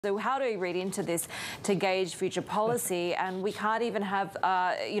So how do we read into this to gauge future policy? And we can't even have,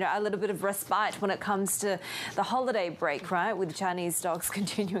 a little bit of respite when it comes to the holiday break, right, with Chinese stocks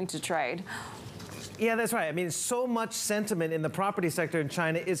continuing to trade. Yeah, that's right. I mean, so much sentiment in the property sector in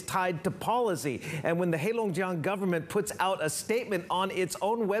China is tied to policy. And when the Heilongjiang government puts out a statement on its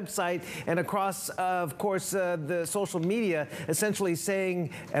own website and across, of course, the social media, essentially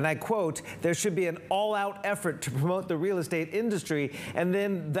saying, and I quote, there should be an all-out effort to promote the real estate industry. And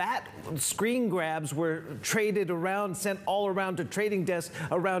then that screen grabs were traded around, sent all around to trading desks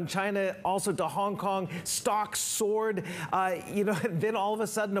around China, also to Hong Kong. Stocks soared, and then all of a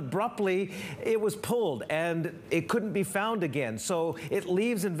sudden, abruptly, it was pulled and it couldn't be found again. So it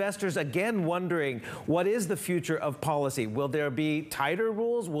leaves investors again wondering, what is the future of policy? Will there be tighter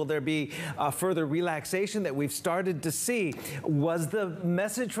rules? Will there be further relaxation that we've started to see? Was the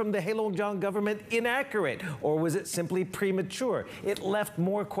message from the Heilongjiang government inaccurate, or was it simply premature? It left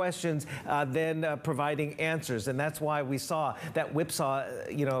more questions than providing answers, and that's why we saw that whipsaw,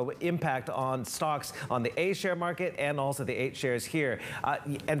 impact on stocks on the A share market and also the 8 shares here.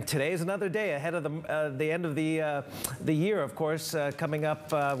 And today is another day ahead of the end of the year, of course, coming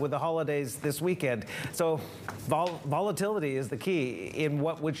up with the holidays this weekend. So volatility is the key in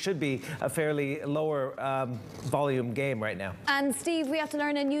what should be a fairly lower volume game right now. And Steve, we have to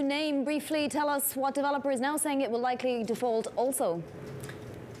learn a new name. Briefly tell us what developer is now saying it will likely default also.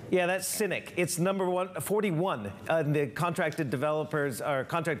 Yeah, that's Cynic. It's number 41 in the contracted developers or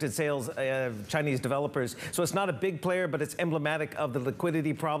contracted sales Chinese developers. So it's not a big player, but it's emblematic of the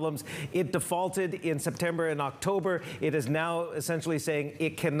liquidity problems. It defaulted in September and October. It is now essentially saying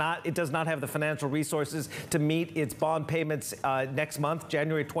it does not have the financial resources to meet its bond payments next month,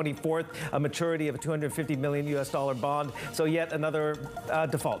 January 24th, a maturity of a $250 million US bond. So yet another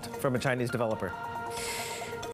default from a Chinese developer.